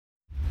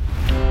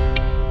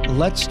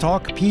Let's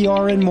talk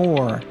PR and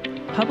more.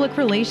 Public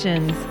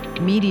relations,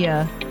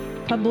 media,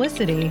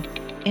 publicity,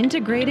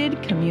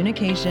 integrated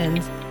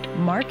communications,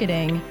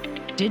 marketing,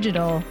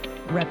 digital,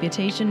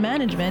 reputation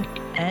management,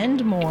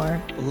 and more.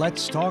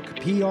 Let's talk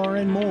PR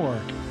and more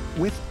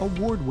with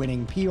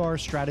award-winning PR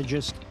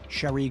strategist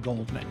Sherry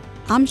Goldman.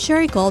 I'm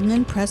Sherry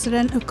Goldman,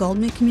 president of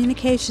Goldman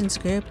Communications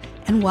Group,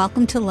 and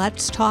welcome to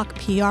Let's Talk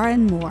PR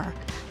and More.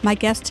 My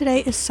guest today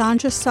is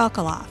Sandra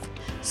Sokoloff.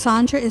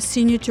 Sandra is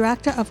Senior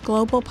Director of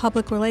Global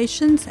Public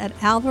Relations at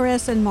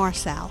Alvarez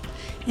Marsal.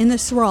 In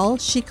this role,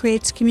 she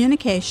creates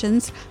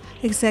communications,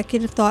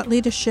 executive thought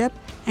leadership,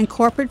 and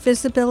corporate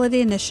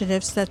visibility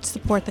initiatives that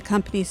support the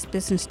company's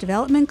business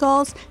development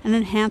goals and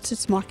enhance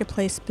its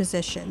marketplace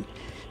position.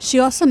 She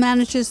also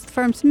manages the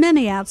firm's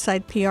many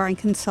outside PR and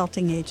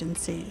consulting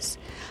agencies.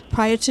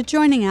 Prior to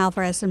joining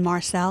Alvarez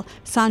Marsal,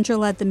 Sandra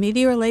led the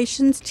media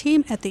relations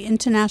team at the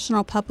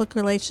international public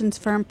relations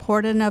firm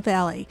Porter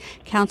Novelli,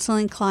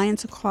 counseling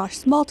clients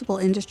across multiple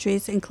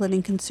industries,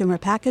 including consumer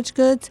packaged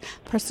goods,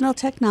 personal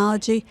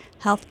technology,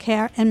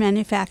 healthcare, and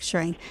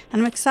manufacturing.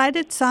 And I'm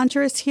excited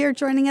Sandra is here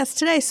joining us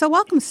today. So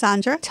welcome,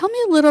 Sandra. Tell me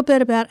a little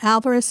bit about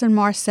Alvarez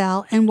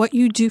Marsal and what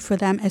you do for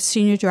them as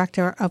Senior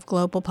Director of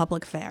Global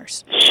Public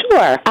Affairs.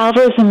 Sure.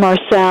 Alvarez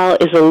Marsal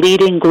is a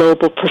leading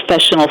global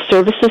professional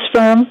services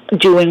firm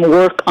doing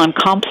work on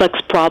complex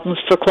problems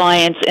for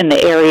clients in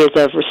the areas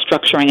of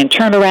restructuring and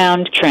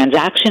turnaround,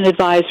 transaction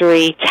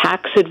advisory,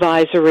 tax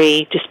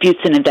advisory, disputes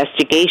and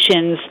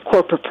investigations,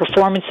 corporate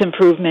performance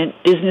improvement,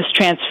 business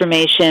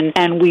transformation,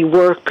 and we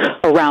work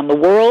around the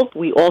world.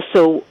 We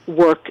also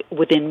work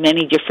within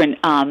many different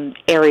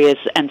areas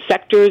and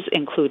sectors,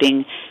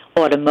 including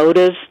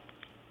automotive,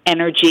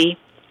 energy,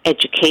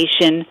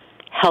 education,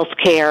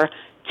 healthcare,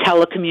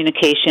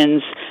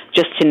 telecommunications,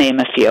 just to name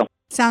a few.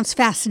 Sounds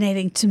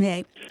fascinating to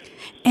me.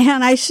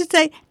 And I should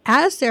say,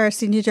 as their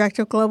Senior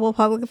Director of Global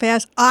Public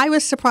Affairs, I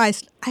was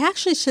surprised. I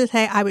actually should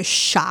say I was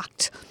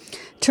shocked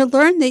to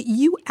learn that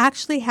you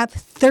actually have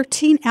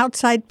 13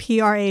 outside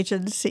PR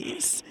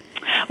agencies.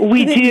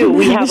 We do.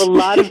 We have a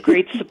lot of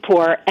great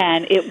support,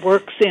 and it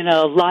works in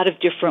a lot of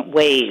different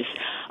ways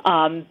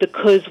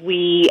because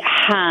we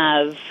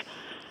have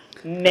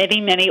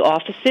many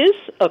offices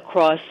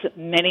across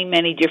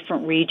many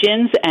different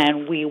regions,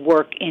 and we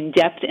work in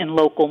depth in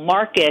local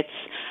markets.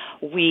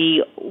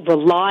 We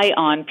rely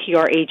on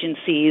PR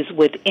agencies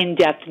with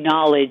in-depth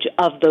knowledge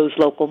of those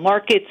local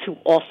markets who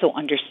also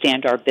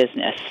understand our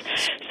business.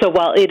 So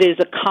while it is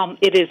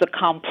a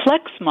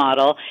complex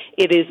model,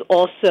 it is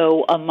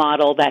also a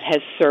model that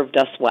has served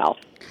us well.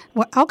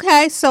 Well,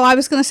 okay, so I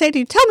was going to say to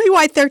you, tell me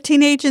why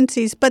 13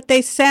 agencies, but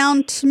they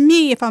sound to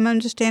me, if I'm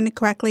understanding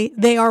correctly,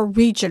 they are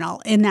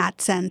regional in that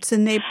sense,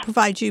 and they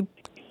provide you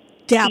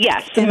depth.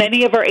 Yes, so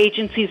many of our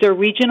agencies are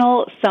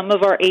regional. Some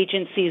of our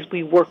agencies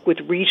we work with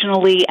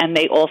regionally, and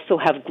they also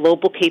have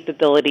global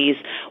capabilities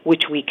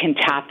which we can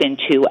tap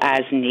into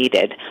as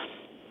needed.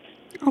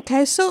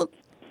 Okay, so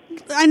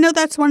I know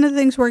that's one of the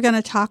things we're going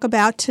to talk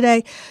about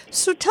today.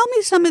 So tell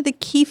me some of the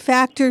key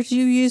factors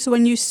you use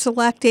when you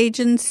select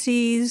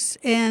agencies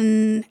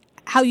and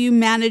how you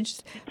manage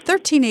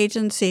 13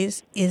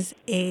 agencies is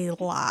a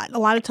lot. A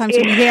lot of times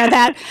when you hear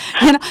that,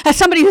 as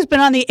somebody who's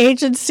been on the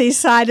agency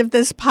side of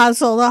this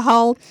puzzle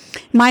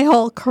my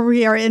whole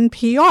career in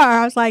PR,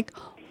 I was like,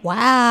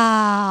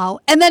 wow.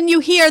 And then you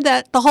hear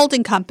that the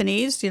holding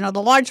companies, the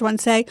large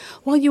ones say,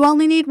 well, you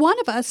only need one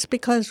of us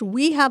because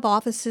we have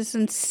offices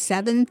in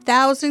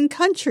 7,000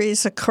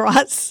 countries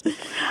across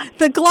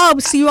the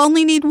globe. So you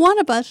only need one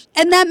of us.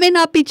 And that may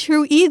not be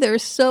true either.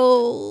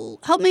 So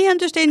help me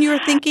understand your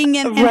thinking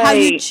and how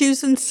you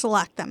choose and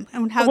select them.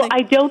 And how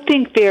I don't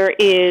think there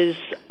is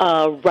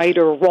a right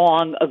or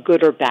wrong, a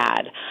good or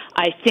bad.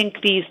 I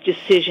think these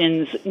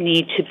decisions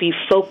need to be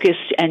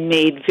focused and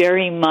made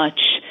very much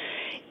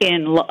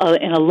in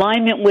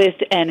alignment with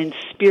and in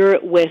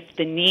spirit with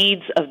the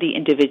needs of the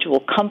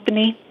individual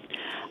company,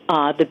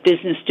 the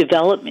business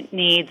development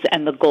needs,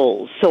 and the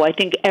goals. So I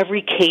think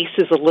every case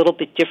is a little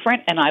bit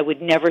different, and I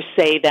would never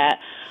say that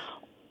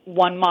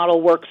one model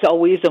works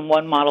always and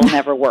one model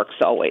never works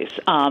always.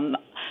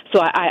 So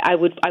I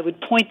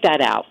would point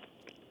that out.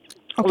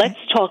 Okay. Let's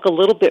talk a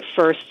little bit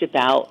first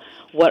about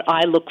what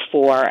I look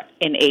for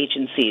in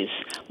agencies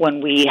when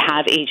we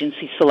have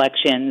agency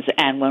selections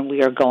and when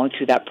we are going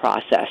through that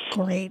process.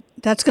 Great.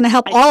 That's going to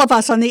help all of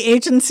us on the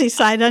agency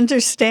side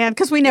understand,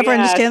 because we never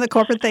understand the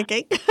corporate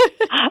thinking.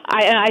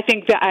 I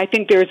think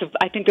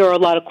there are a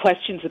lot of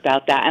questions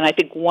about that, and I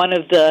think one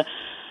of the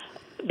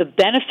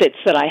benefits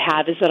that I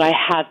have is that I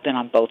have been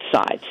on both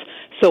sides.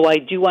 So I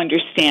do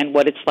understand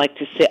what it's like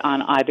to sit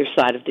on either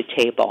side of the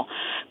table.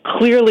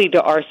 Clearly,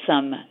 there are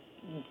some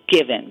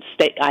givens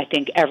that I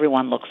think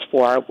everyone looks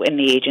for in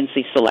the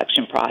agency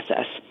selection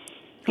process.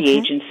 The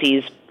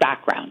agency's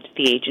background,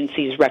 the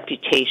agency's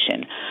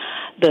reputation,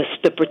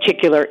 the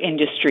particular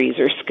industries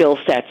or skill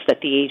sets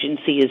that the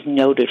agency is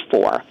noted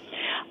for.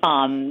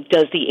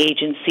 Does the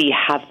agency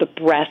have the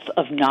breadth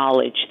of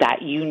knowledge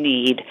that you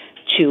need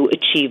to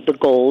achieve the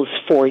goals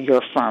for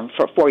your firm,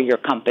 for your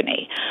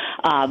company?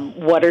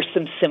 What are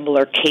some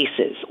similar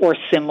cases or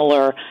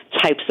similar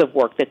types of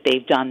work that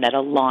they've done that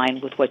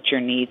align with what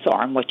your needs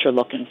are and what you're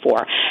looking for?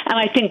 And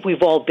I think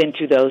we've all been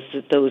through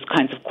those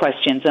kinds of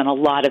questions, and a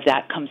lot of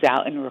that comes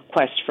out in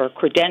requests for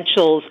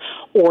credentials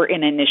or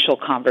in initial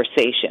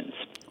conversations.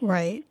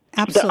 Right.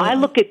 Absolutely. But I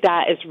look at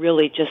that as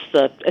really just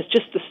the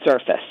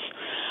surface.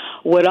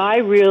 What I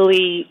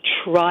really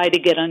try to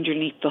get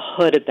underneath the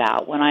hood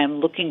about when I am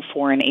looking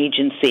for an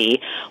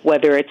agency,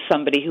 whether it's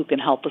somebody who can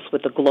help us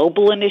with a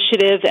global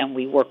initiative and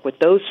we work with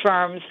those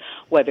firms,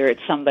 whether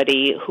it's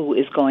somebody who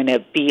is going to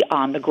be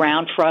on the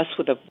ground for us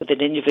with an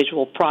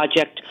individual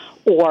project,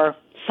 or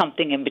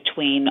something in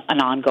between,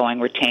 an ongoing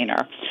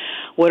retainer.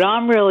 What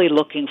I'm really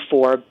looking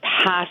for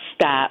past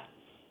that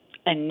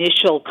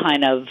initial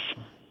kind of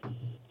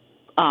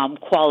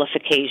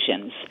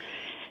qualifications,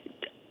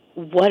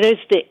 what does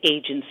the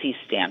agency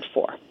stand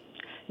for?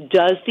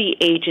 Does the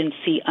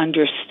agency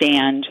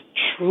understand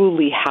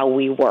truly how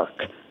we work,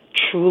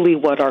 truly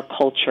what our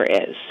culture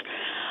is?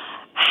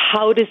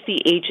 How does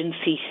the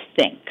agency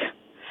think?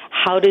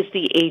 How does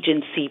the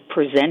agency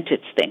present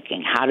its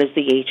thinking? How does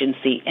the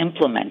agency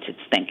implement its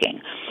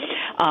thinking?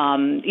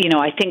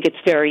 I think it's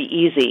very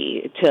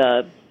easy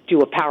to do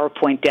a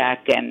PowerPoint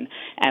deck and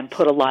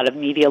put a lot of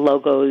media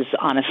logos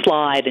on a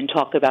slide and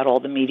talk about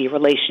all the media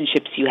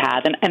relationships you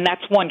have, and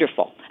that's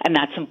wonderful, and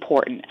that's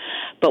important.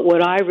 But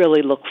what I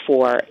really look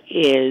for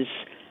is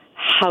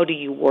how do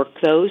you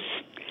work those,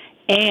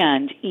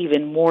 and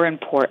even more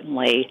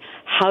importantly,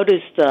 how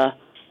does the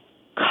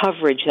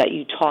coverage that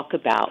you talk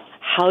about,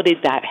 how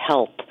did that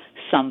help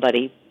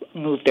somebody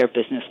move their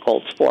business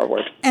goals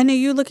forward? And are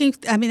you looking,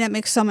 that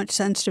makes so much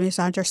sense to me,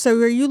 Sandra. So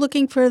are you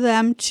looking for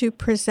them to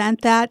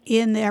present that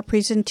in their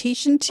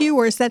presentation to you,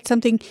 or is that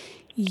something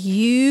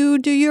you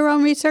do your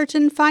own research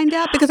and find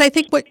out? Because I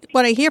think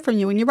what I hear from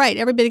you, and you're right,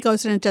 everybody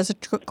goes in and does a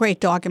great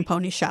dog and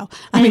pony show.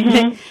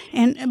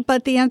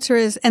 But the answer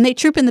is, and they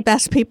troop in the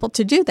best people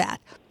to do that.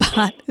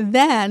 But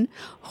then,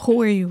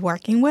 who are you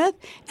working with?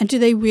 And do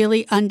they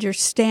really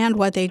understand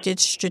what they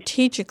did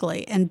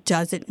strategically? And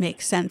does it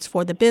make sense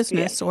for the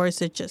business? Or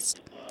is it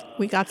just,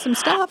 we got some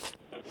stuff?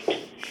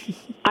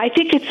 I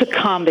think it's a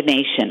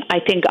combination. I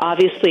think,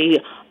 obviously,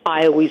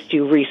 I always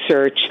do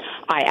research.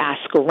 I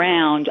ask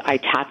around. I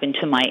tap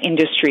into my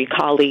industry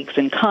colleagues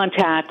and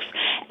contacts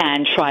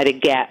and try to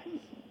get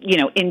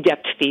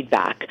in-depth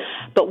feedback.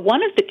 But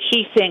one of the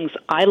key things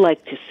I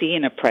like to see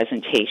in a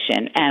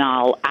presentation, and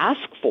I'll ask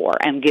for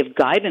and give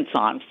guidance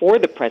on for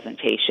the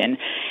presentation,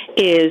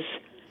 is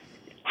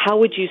how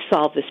would you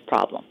solve this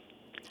problem?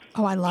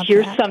 Oh, I love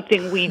Here's that.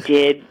 something we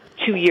did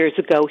 2 years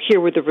ago. Here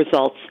were the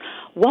results.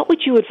 What would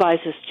you advise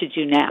us to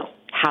do now?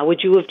 How would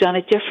you have done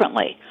it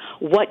differently?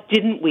 What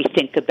didn't we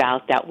think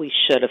about that we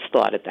should have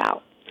thought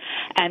about?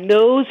 And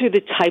those are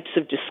the types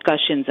of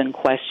discussions and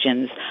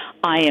questions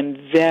I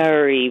am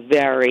very,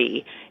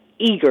 very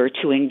eager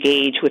to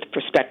engage with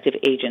prospective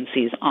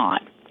agencies on.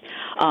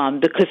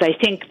 Because I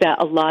think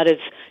that a lot of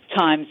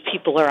times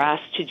people are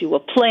asked to do a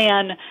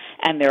plan,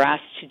 and they're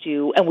asked to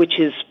do, and which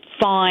is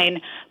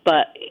fine,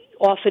 but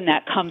often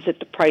that comes at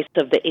the price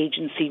of the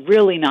agency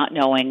really not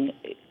knowing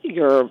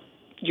your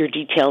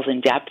details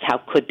in depth. How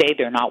could they?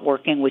 They're not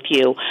working with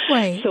you.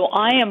 Right. So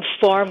I am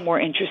far more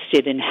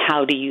interested in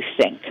how do you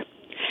think.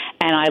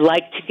 And I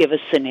like to give a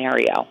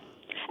scenario.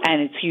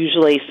 And it's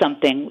usually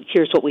something,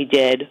 here's what we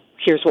did,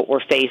 here's what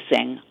we're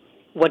facing.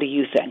 What do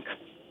you think?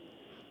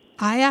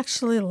 I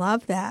actually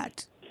love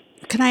that.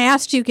 Can I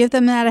ask, do you give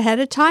them that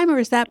ahead of time, or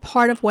is that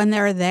part of when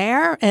they're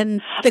there?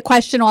 And the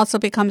question also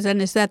becomes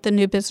then, is that the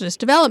new business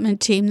development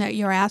team that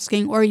you're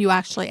asking, or are you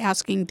actually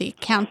asking the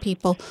account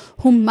people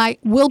who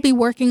will be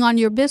working on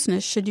your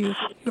business should you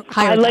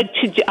hire them?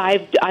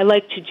 I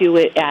like to do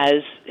it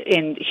as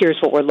in here's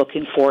what we're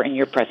looking for in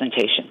your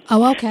presentation.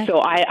 Oh, okay.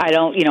 So I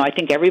don't, I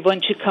think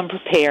everyone should come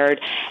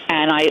prepared,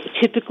 and I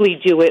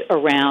typically do it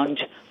around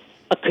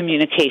a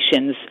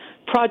communications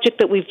project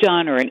that we've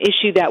done or an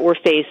issue that we're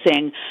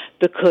facing,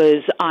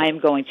 because I'm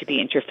going to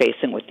be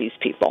interfacing with these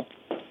people.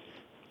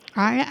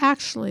 I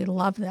actually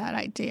love that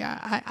idea.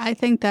 I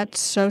think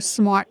that's so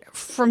smart.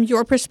 From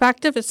your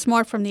perspective, it's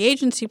smart from the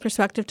agency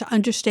perspective to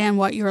understand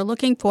what you're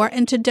looking for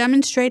and to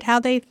demonstrate how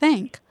they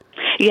think.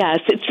 Yes,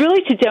 it's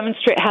really to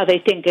demonstrate how they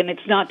think, and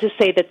it's not to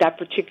say that that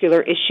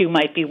particular issue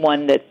might be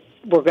one that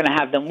we're going to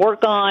have them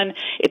work on.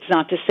 It's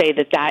not to say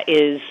that that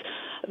is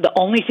the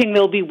only thing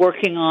they'll be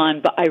working on,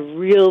 but I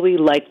really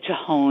like to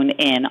hone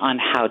in on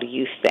how do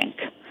you think.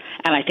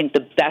 And I think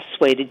the best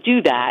way to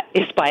do that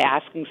is by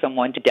asking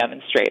someone to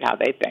demonstrate how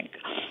they think.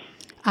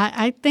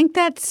 I think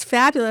that's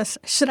fabulous.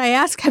 Should I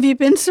ask, have you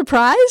been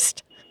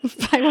surprised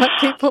by what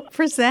people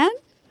present?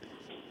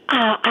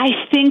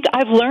 I think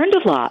I've learned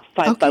a lot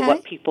by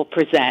what people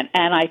present,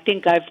 and I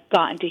think I've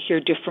gotten to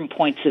hear different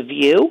points of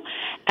view,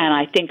 and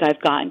I think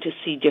I've gotten to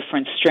see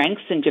different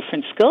strengths and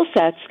different skill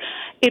sets.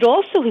 It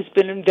also has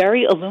been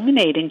very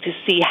illuminating to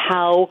see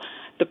how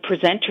the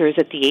presenters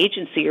at the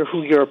agency or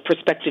who your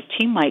prospective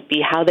team might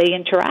be, how they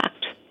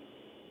interact.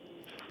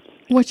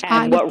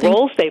 and what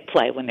roles they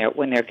play when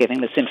they're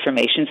giving this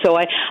information. So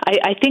I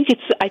think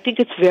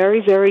it's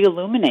very, very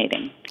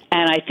illuminating,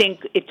 and I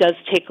think it does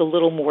take a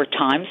little more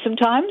time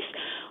sometimes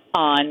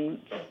on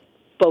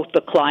both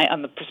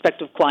on the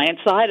prospective client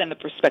side and the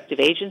prospective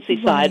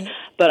agency side,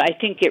 but I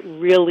think it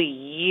really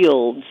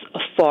yields a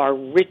far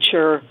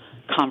richer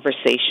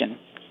conversation.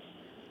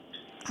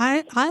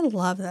 I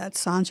love that,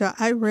 Sandra.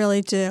 I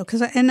really do.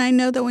 And I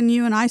know that when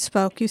you and I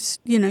spoke,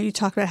 you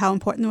talked about how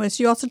important it was.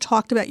 You also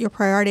talked about your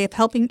priority of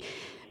helping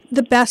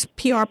the best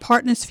PR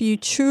partners for you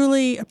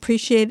truly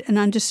appreciate and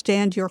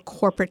understand your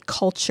corporate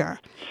culture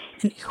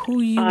and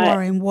who you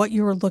are and what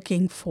you're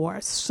looking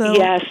for. So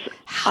yes,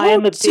 I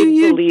am a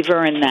big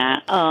believer in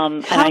that,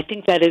 and I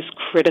think that is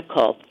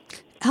critical.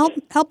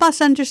 Help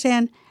us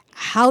understand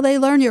how they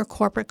learn your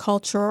corporate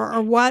culture,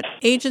 or what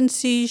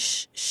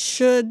agencies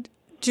should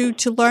do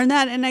to learn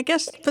that, and I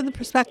guess for the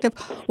perspective,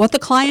 what the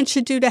client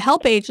should do to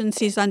help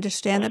agencies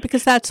understand that,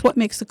 because that's what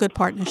makes a good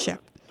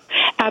partnership.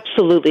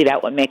 Absolutely,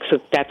 that's what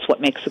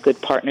makes a good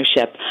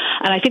partnership,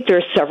 and I think there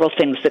are several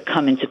things that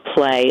come into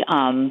play.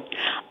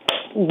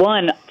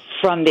 One,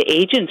 from the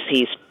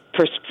agency's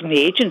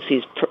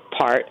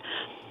part,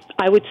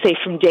 I would say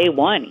from day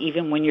one,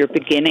 even when you're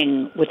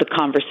beginning with a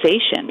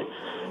conversation,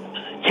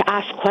 to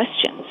ask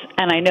questions.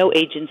 And I know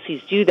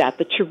agencies do that,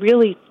 but to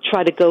really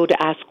try to go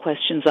to ask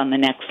questions on the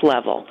next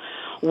level.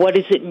 What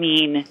does it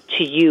mean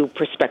to you,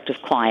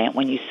 prospective client,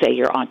 when you say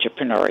you're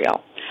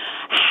entrepreneurial?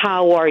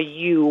 How are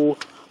you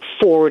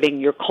forwarding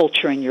your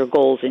culture and your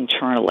goals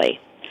internally?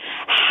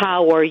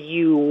 How are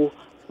you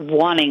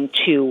wanting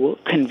to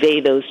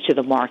convey those to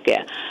the market?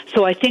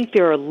 So I think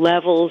there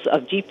are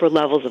deeper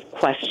levels of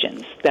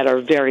questions that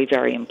are very,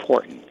 very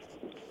important.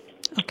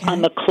 Okay.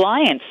 On the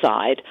client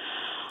side,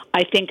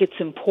 I think it's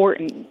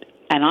important,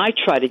 and I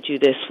try to do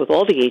this with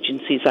all the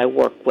agencies I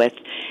work with,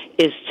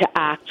 is to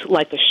act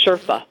like a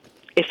Sherpa,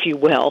 if you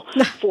will,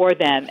 for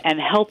them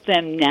and help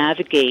them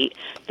navigate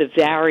the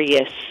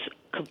various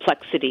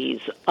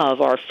complexities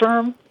of our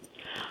firm,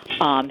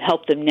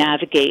 help them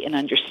navigate and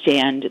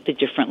understand the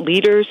different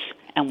leaders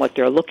and what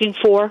they're looking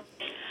for,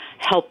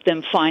 help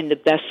them find the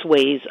best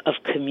ways of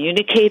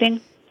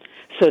communicating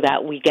so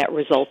that we get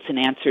results and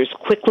answers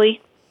quickly.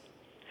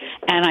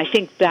 And I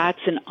think that's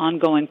an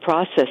ongoing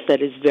process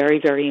that is very,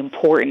 very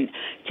important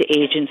to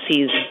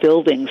agencies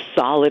building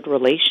solid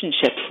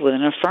relationships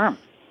within a firm.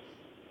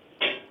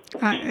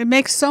 It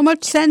makes so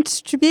much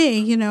sense to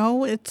me.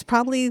 It's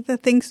probably the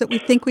things that we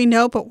think we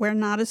know, but we're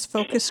not as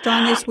focused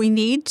on as we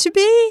need to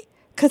be.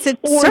 Because it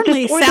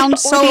certainly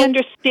sounds so... Or the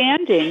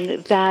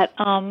understanding that,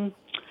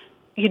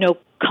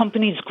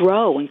 companies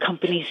grow and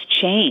companies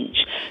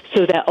change,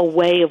 so that a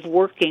way of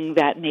working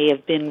that may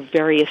have been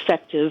very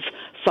effective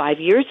 5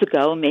 years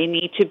ago may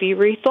need to be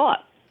rethought.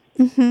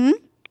 Mm-hmm.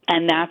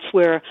 And that's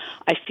where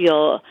I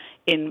feel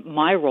in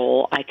my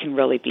role I can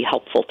really be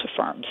helpful to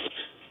firms.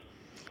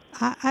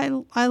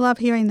 I love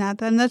hearing that,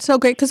 and that's so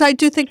great, because I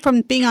do think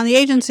from being on the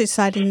agency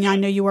side, and I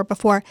know you were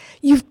before,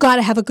 you've got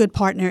to have a good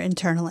partner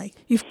internally.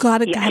 You've got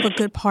to have a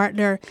good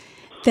partner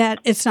that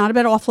it's not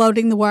about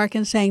offloading the work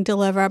and saying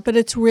deliver, but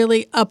it's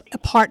really a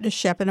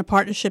partnership, and a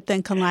partnership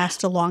then can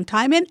last a long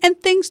time. And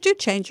things do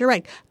change. You're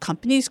right.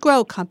 Companies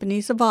grow,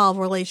 companies evolve,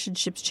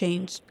 relationships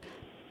change,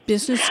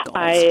 business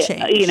goals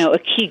change. A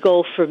key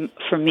goal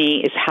for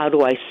me is how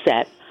do I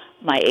set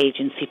my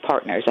agency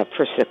partners up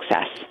for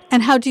success.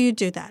 And how do you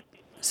do that?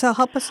 So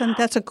help us, and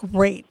that's a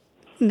great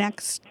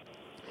next.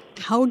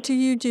 How do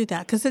you do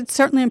that? Because it's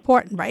certainly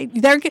important, right?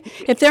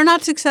 If they're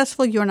not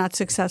successful, you're not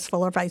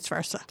successful, or vice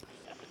versa.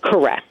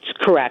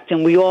 Correct.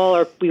 And we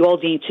all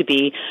need to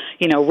be,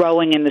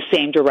 rowing in the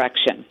same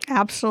direction.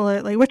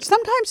 Absolutely, which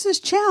sometimes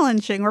is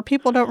challenging, or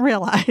people don't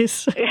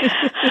realize.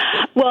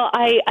 Well,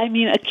 I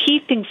mean, a key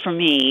thing for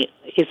me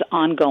is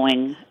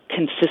ongoing,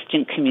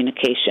 consistent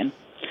communication.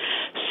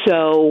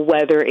 So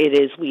whether it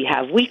is we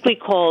have weekly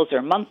calls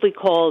or monthly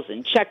calls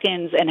and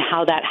check-ins, and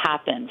how that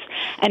happens.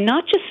 And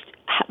not just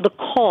the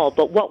call,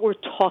 but what we're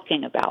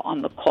talking about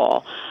on the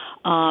call.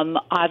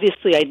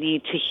 Obviously, I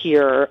need to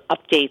hear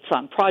updates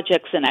on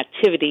projects and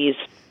activities,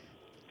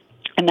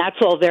 and that's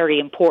all very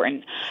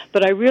important.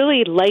 But I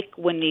really like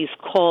when these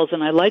calls,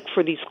 and I like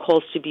for these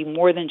calls to be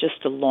more than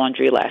just a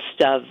laundry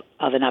list of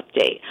an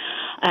update.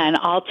 And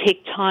I'll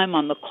take time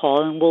on the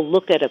call, and we'll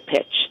look at a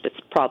pitch that's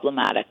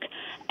problematic.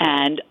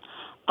 And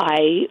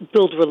I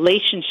build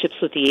relationships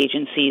with the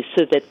agencies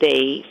so that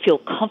they feel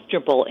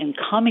comfortable in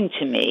coming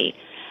to me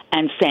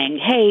and saying,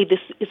 hey, this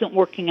isn't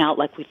working out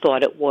like we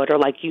thought it would or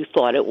like you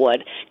thought it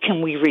would.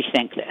 Can we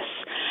rethink this?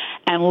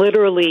 And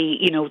literally,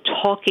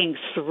 talking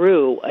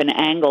through an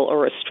angle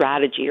or a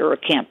strategy or a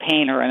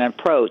campaign or an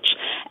approach,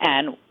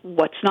 and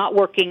what's not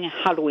working,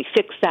 how do we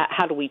fix that,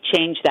 how do we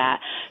change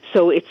that?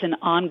 So it's an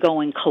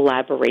ongoing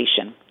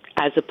collaboration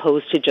as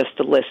opposed to just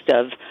a list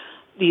of,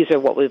 these are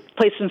what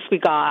placements we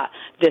got,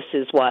 this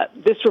is what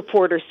this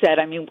reporter said.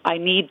 I mean, I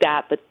need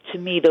that, but to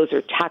me, those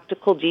are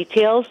tactical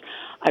details.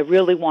 I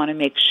really want to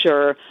make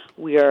sure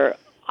we are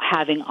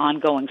having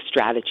ongoing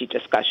strategy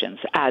discussions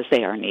as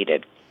they are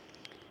needed.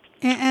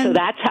 So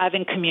that's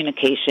having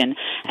communication,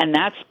 and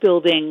that's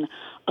building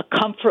a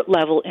comfort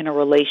level in a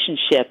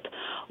relationship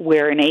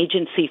where an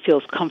agency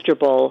feels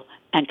comfortable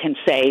and can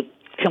say,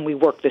 can we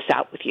work this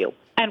out with you?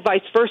 And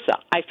vice versa.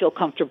 I feel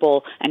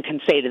comfortable and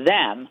can say to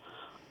them,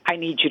 I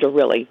need you to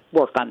really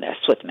work on this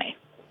with me.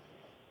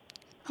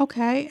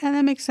 Okay, and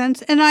that makes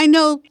sense. And I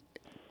know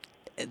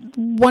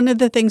one of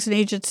the things an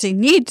agency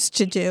needs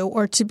to do,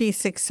 or to be a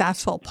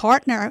successful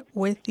partner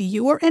with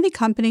you or any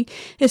company,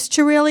 is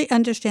to really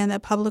understand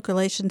that public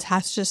relations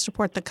has to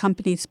support the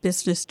company's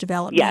business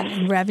development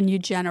and revenue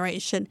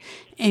generation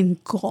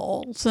and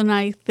goals. And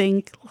I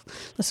think,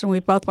 listen, we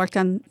both worked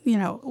on,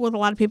 with a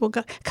lot of people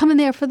coming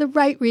there for the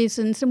right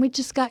reasons, and we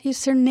just got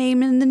used to their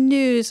name in the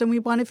news, and we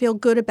want to feel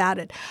good about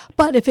it.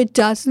 But if it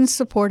doesn't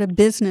support a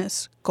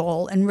business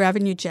goal and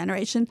revenue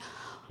generation,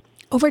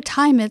 over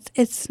time,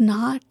 it's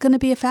not going to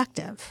be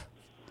effective.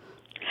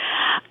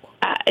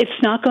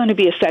 It's not going to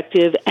be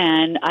effective,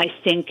 and I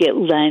think it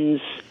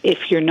lends,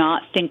 if you're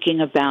not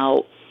thinking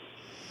about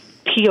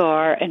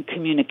PR and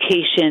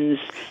communications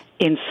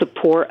in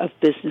support of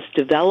business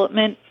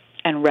development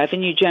and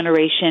revenue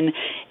generation,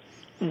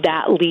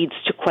 that leads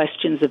to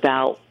questions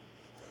about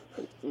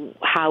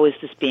how is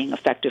this being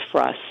effective for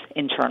us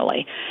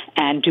internally,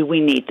 and do we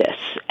need this,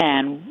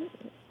 and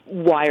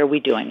why are we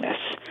doing this?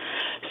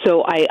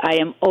 So I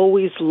am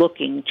always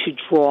looking to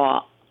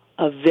draw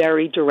a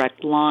very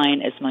direct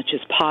line as much as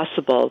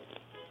possible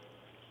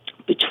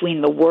between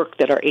the work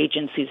that our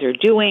agencies are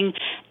doing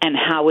and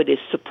how it is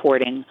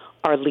supporting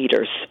our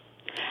leaders.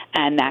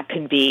 And that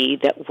can be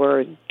that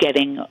we're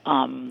getting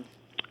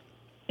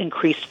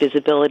increased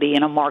visibility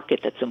in a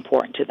market that's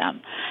important to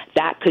them.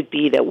 That could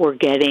be that we're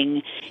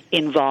getting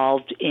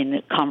involved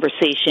in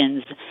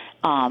conversations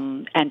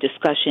and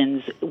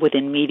discussions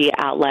within media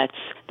outlets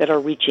that are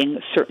reaching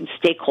certain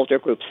stakeholder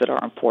groups that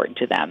are important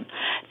to them.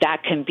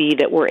 That can be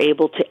that we're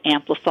able to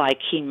amplify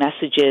key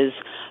messages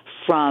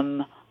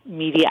from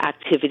media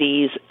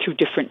activities through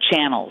different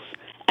channels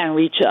and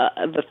reach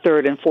the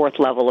third and fourth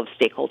level of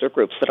stakeholder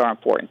groups that are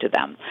important to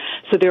them.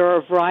 So there are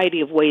a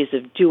variety of ways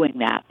of doing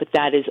that, but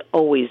that is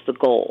always the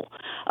goal.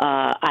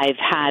 I've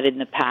had in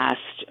the past,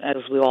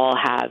 as we all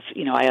have,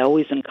 I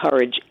always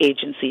encourage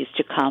agencies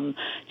to come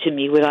to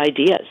me with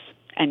ideas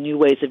and new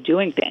ways of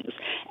doing things.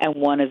 And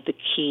one of the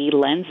key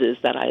lenses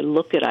that I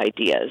look at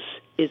ideas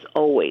is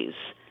always,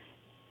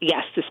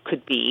 yes, this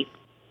could be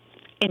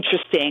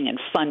interesting and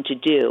fun to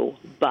do,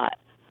 but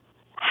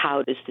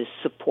how does this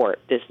support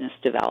business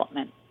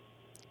development?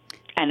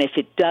 And if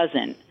it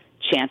doesn't,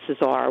 chances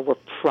are we're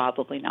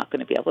probably not going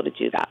to be able to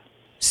do that.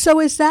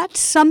 So is that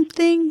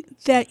something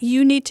that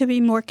you need to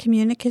be more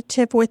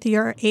communicative with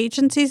your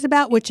agencies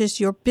about, which is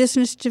your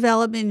business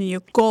development and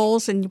your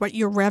goals and what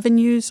your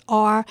revenues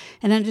are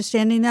and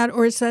understanding that?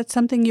 Or is that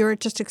something you're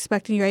just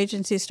expecting your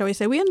agencies to always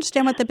say, we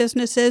understand what the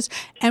business is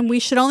and we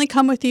should only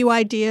come with you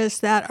ideas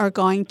that are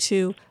going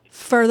to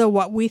further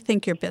what we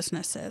think your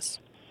business is?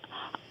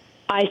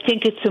 I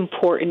think it's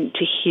important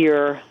to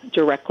hear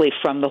directly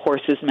from the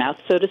horse's mouth,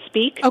 so to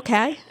speak.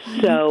 Okay.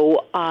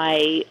 So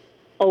I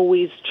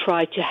always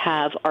try to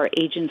have our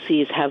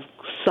agencies have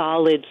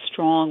solid,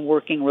 strong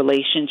working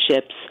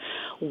relationships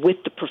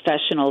with the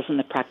professionals and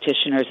the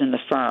practitioners in the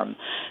firm.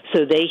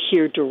 So they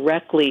hear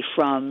directly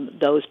from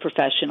those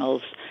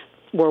professionals,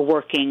 we're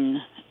working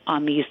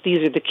on these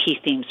are the key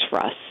themes for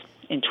us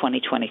in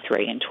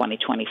 2023 and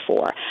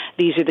 2024.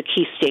 These are the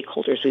key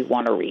stakeholders we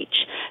want to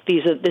reach.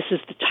 This is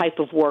the type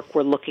of work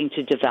we're looking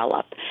to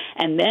develop.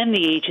 And then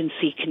the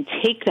agency can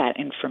take that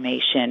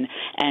information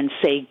and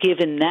say,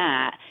 given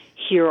that,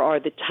 here are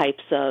the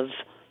types of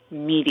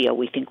media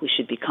we think we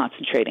should be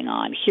concentrating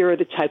on. Here are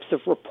the types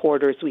of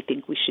reporters we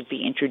think we should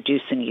be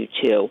introducing you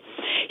to.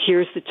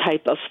 Here's the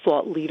type of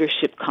thought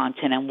leadership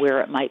content and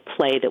where it might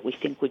play that we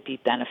think would be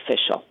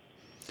beneficial.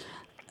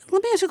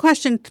 Let me ask you a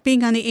question,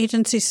 being on the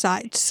agency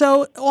side.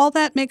 So all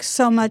that makes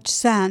so much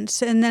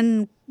sense, and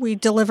then we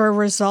deliver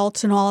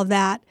results and all of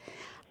that.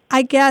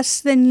 I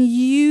guess then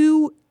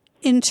you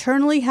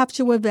internally have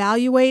to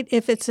evaluate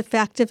if it's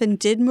effective and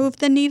did move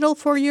the needle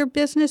for your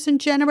business and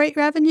generate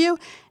revenue,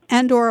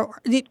 and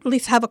or at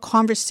least have a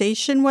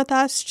conversation with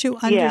us to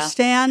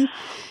understand,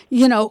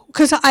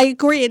 because I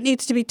agree it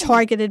needs to be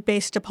targeted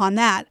based upon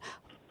that,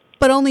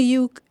 but only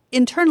you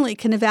internally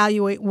can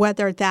evaluate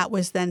whether that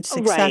was then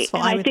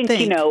successful. Right. And I think.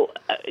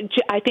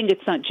 I think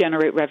it's not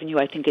generate revenue.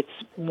 I think it's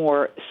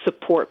more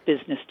support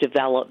business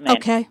development.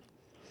 Okay.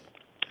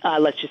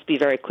 Let's just be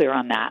very clear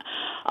on that.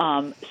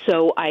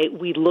 So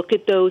we look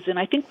at those, and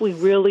I think we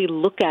really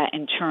look at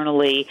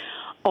internally,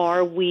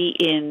 are we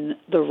in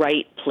the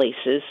right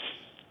places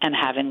and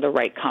having the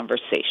right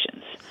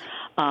conversations?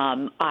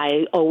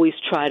 I always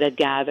try to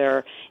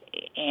gather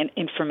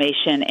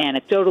information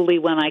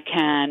anecdotally when I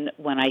can.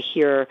 When I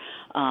hear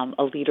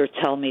a leader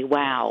tell me,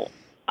 wow,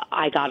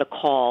 I got a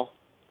call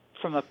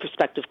from a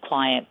prospective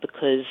client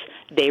because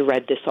they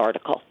read this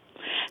article.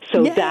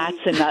 So that's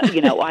enough,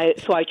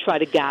 I try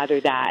to gather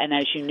that, and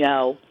as you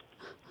know,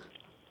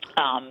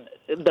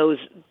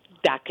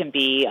 that can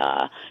be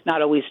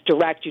not always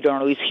direct. You don't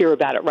always hear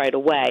about it right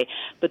away.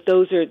 But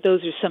those are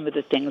some of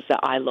the things that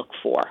I look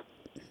for.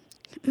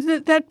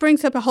 That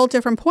brings up a whole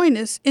different point.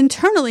 Is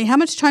internally, how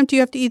much time do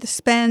you have to either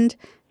spend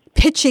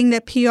pitching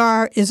that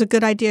PR is a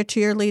good idea to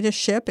your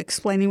leadership,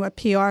 explaining what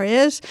PR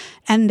is,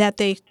 and that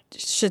they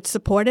should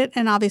support it,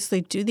 and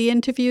obviously do the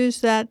interviews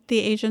that the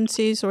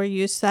agencies or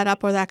you set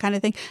up or that kind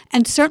of thing.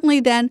 And certainly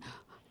then,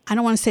 I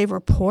don't want to say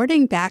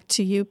reporting back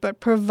to you, but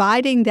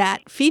providing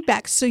that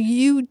feedback so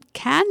you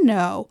can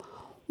know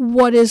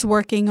what is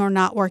working or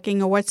not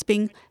working or what's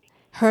being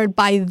heard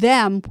by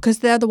them because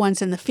they're the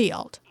ones in the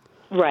field.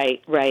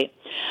 Right.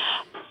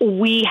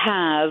 We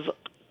have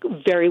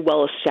very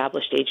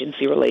well-established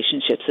agency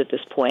relationships at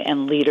this point,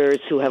 and leaders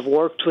who have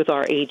worked with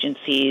our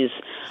agencies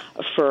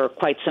for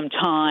quite some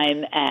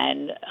time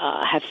and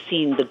have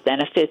seen the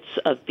benefits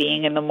of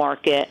being in the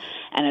market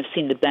and have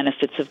seen the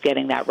benefits of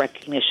getting that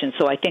recognition.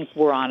 So I think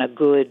we're on a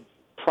good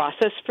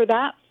process for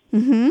that.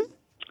 Mm-hmm.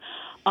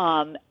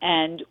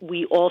 And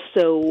we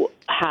also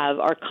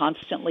are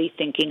constantly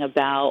thinking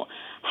about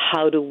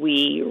how do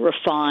we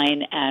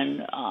refine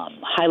and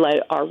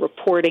highlight our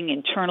reporting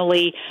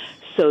internally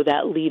so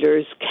that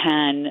leaders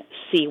can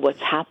see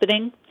what's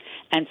happening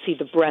and see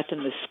the breadth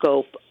and the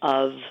scope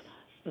of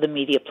the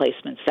media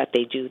placements that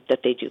they do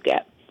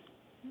get.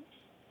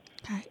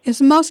 Okay.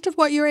 Is most of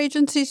what your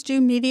agencies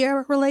do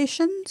media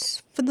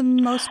relations for the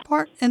most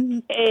part?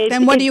 And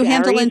then what do you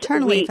handle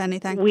internally, if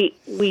anything?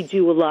 We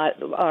do a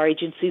lot. Our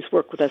agencies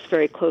work with us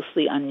very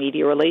closely on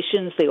media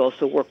relations. They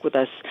also work with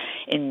us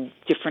in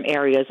different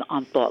areas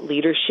on thought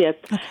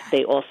leadership. Okay.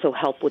 They also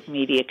help with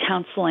media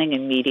counseling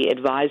and media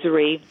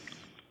advisory.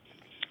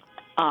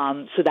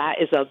 So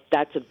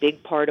that's a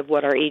big part of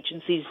what our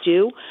agencies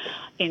do.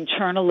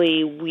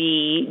 Internally,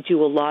 we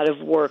do a lot of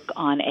work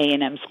on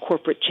A&M's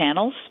corporate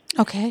channels.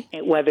 Okay.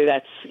 Whether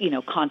that's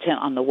content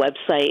on the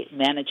website,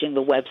 managing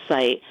the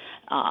website,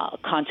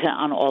 content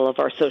on all of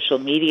our social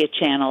media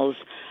channels,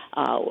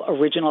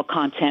 original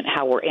content,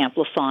 how we're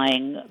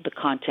amplifying the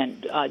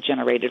content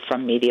generated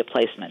from media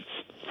placements.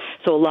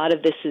 So a lot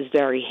of this is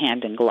very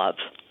hand in glove.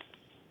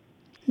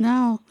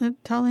 No,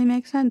 it totally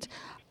makes sense.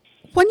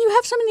 When you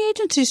have so many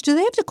agencies, do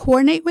they have to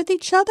coordinate with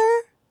each other,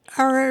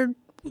 or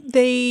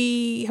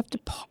they have to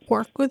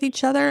work with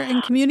each other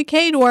and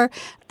communicate, or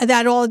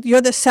you're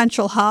the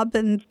central hub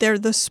and they're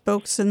the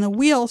spokes in the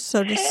wheel,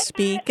 so to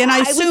speak? And I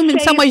assume in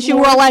some ways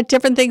you roll out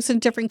different things in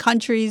different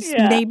countries,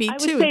 maybe too.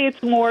 I would say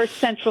it's more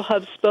central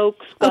hub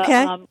spokes, but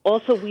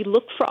also we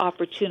look for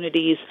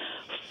opportunities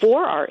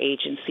for our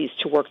agencies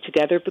to work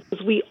together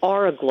because we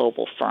are a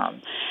global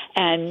firm,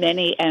 and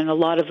a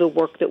lot of the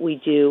work that we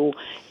do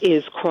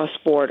is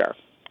cross-border.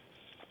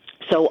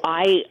 So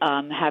I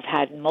have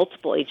had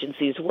multiple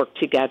agencies work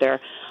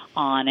together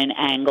on an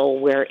angle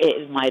where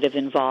it might have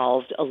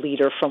involved a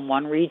leader from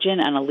one region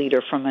and a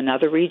leader from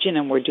another region,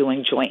 and we're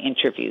doing joint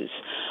interviews.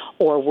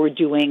 Or we're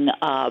doing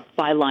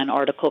byline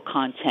article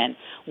content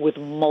with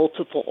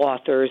multiple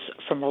authors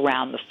from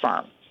around the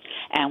firm.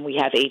 And we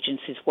have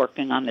agencies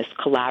working on this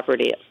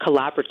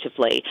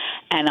collaboratively.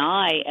 And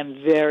I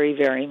am very,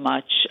 very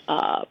much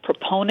a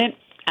proponent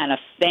and a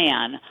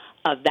fan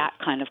of that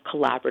kind of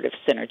collaborative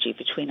synergy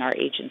between our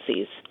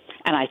agencies.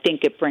 And I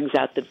think it brings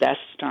out the best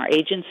in our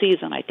agencies,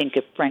 and I think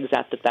it brings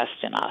out the best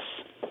in us.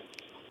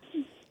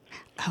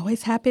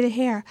 Always happy to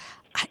hear.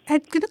 I'm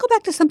going to go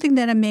back to something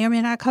that I may or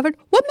may not have covered.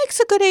 What makes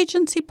a good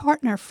agency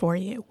partner for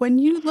you? When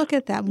you look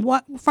at them,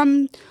 what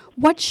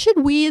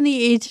should we in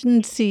the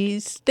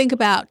agencies think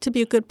about to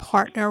be a good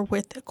partner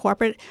with the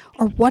corporate,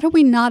 or what are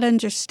we not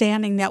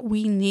understanding that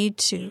we need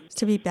to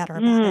be better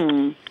about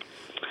it?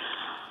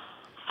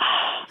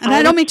 And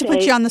I don't mean to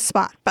put you on the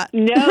spot, but...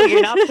 No,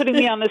 you're not putting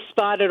me on the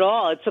spot at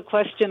all. It's a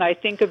question I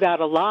think about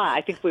a lot.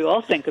 I think we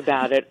all think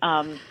about it.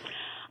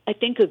 I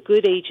think a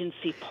good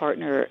agency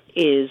partner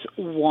is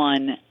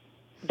one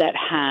that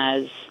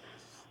has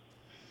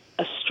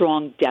a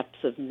strong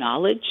depth of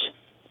knowledge,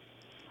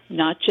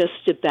 not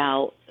just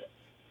about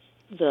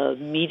the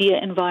media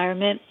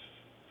environment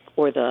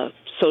or the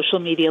social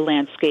media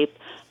landscape,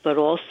 but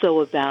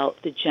also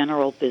about the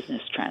general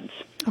business trends.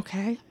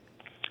 Okay.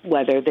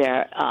 Whether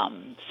they're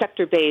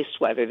sector-based,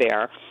 whether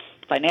they're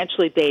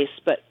financially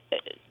based, but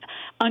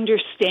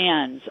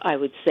understands, I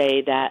would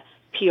say, that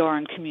PR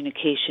and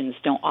communications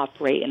don't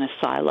operate in a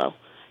silo.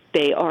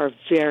 They are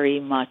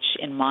very much,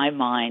 in my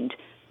mind,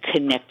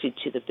 connected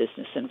to the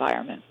business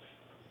environment.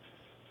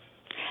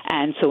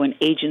 And so an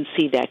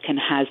agency that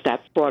has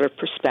that broader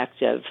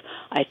perspective,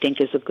 I think,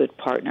 is a good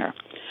partner.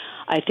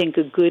 I think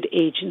a good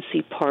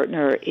agency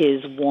partner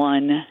is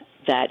one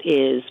that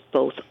is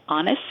both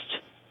honest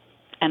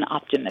and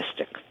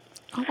optimistic.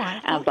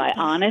 And by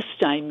honest,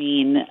 I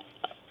mean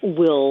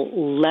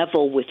will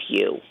level with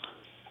you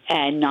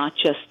and not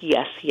just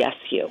yes,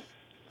 you,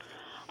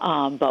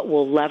 but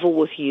will level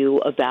with you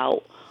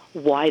about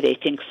why they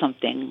think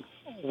something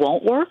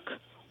won't work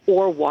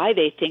or why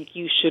they think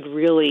you should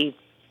really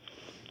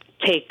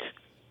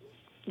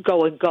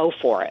go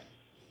for it,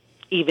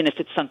 even if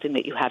it's something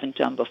that you haven't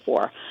done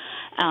before.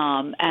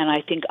 And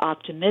I think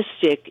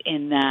optimistic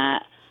in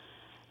that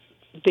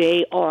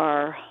they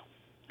are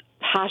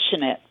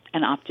passionate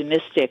and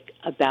optimistic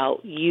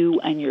about you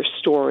and your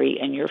story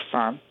and your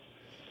firm.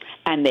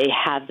 And they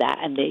have that,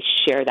 and they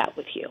share that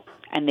with you,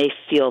 and they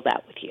feel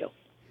that with you.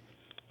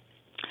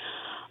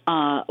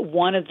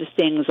 One of the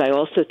things I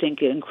also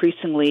think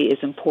increasingly is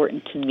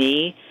important to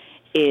me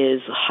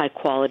is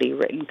high-quality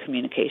written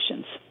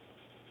communications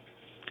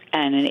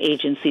and an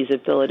agency's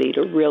ability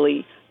to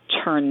really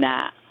turn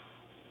that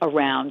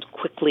around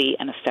quickly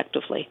and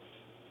effectively.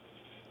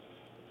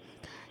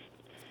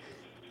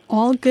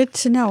 All good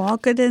to know, all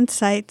good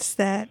insights.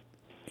 That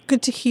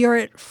good to hear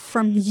it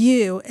from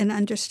you and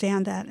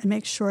understand that and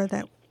make sure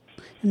that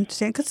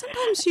understand. Because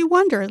sometimes you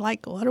wonder,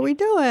 like, what are we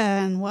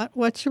doing?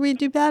 What should we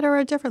do better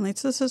or differently?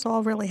 So this is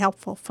all really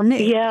helpful for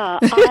me. Yeah,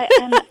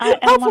 and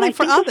when I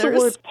for think others. of the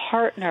word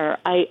partner,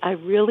 I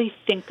really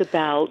think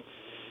about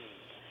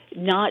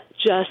not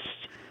just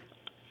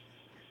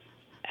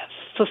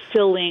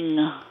fulfilling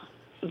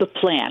the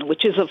plan,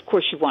 which is, of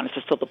course, you want to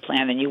fulfill the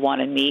plan and you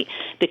want to meet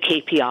the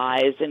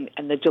KPIs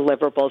and the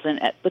deliverables,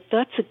 but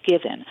that's a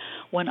given.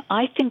 When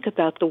I think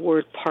about the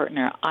word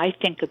partner, I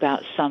think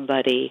about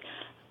somebody,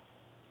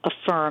 a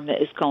firm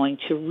that is going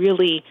to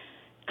really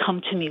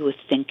come to me with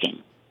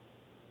thinking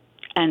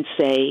and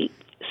say,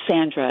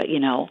 Sandra,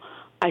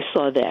 I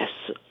saw this.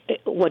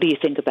 What do you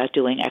think about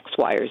doing X,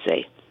 Y, or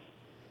Z?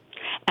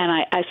 And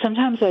I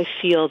sometimes I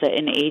feel that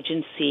an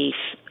agency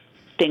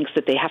thinks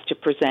that they have to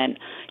present,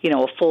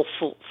 a full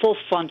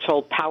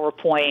frontal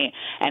PowerPoint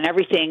and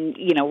everything,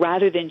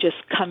 rather than just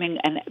coming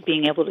and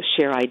being able to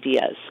share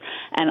ideas.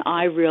 And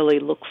I really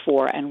look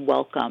for and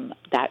welcome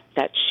that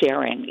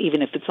sharing,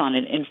 even if it's on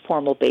an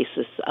informal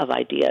basis of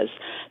ideas,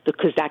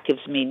 because that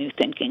gives me new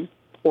thinking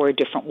or a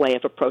different way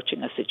of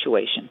approaching a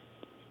situation.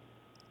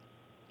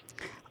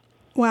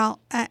 Well,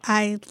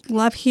 I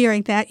love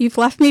hearing that. You've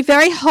left me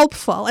very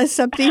hopeful as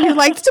somebody who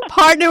likes to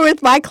partner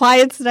with my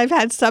clients, and I've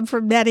had some for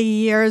many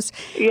years.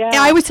 Yeah. And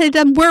I would say to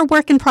them, we're a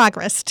work in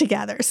progress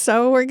together.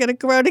 So we're going to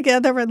grow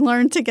together and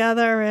learn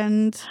together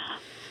and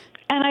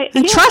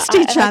trust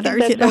each other.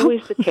 I think that's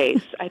always the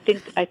case. I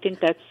think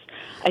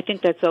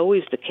that's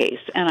always the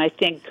case. And I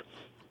think,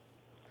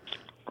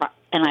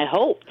 and I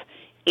hope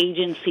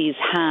agencies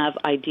have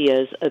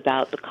ideas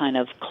about the kind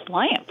of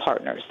client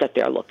partners that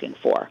they're looking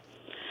for.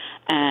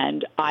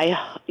 And I,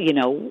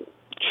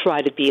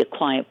 try to be a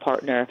client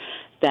partner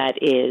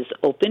that is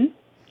open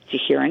to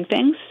hearing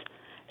things,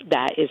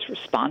 that is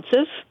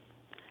responsive,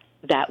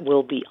 that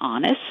will be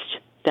honest,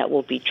 that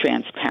will be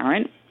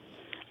transparent,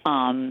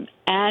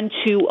 and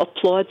to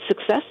applaud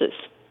successes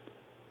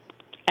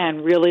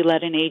and really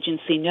let an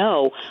agency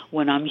know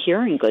when I'm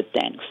hearing good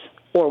things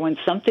or when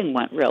something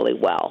went really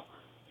well.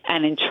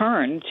 And in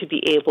turn, to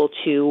be able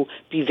to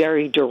be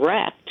very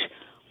direct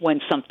when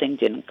something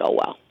didn't go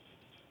well.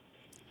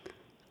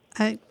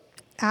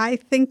 I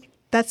think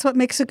that's what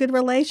makes a good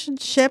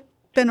relationship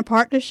and a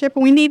partnership.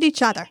 We need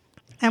each other.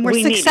 And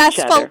we're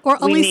successful. We're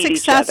only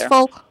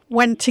successful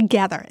when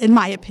together, in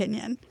my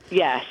opinion.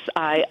 Yes,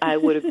 I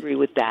would agree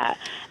with that.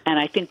 And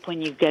I think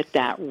when you get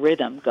that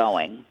rhythm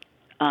going,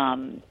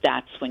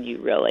 that's when you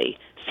really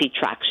see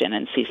traction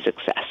and see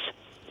success.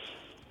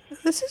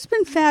 This has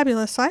been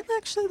fabulous. I've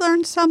actually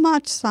learned so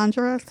much,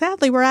 Sandra.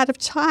 Sadly, we're out of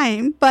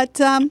time,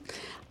 but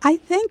I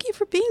thank you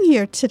for being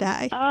here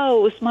today. Oh,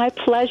 it was my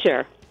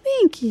pleasure.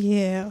 Thank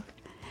you.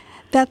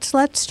 That's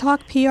Let's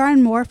Talk PR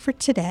and More for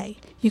today.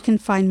 You can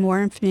find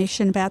more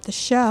information about the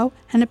show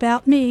and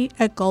about me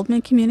at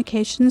Goldman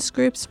Communications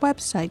Group's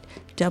website,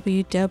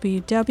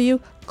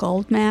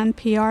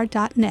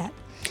 www.goldmanpr.net.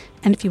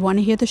 And if you want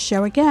to hear the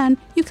show again,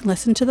 you can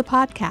listen to the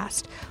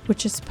podcast,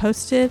 which is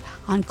posted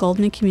on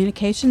Goldman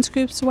Communications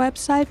Group's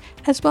website,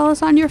 as well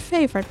as on your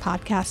favorite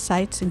podcast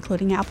sites,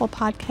 including Apple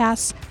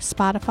Podcasts,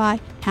 Spotify,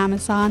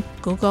 Amazon,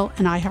 Google,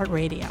 and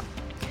iHeartRadio.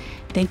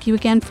 Thank you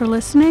again for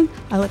listening.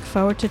 I look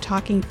forward to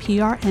talking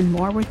PR and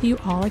more with you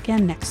all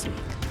again next week.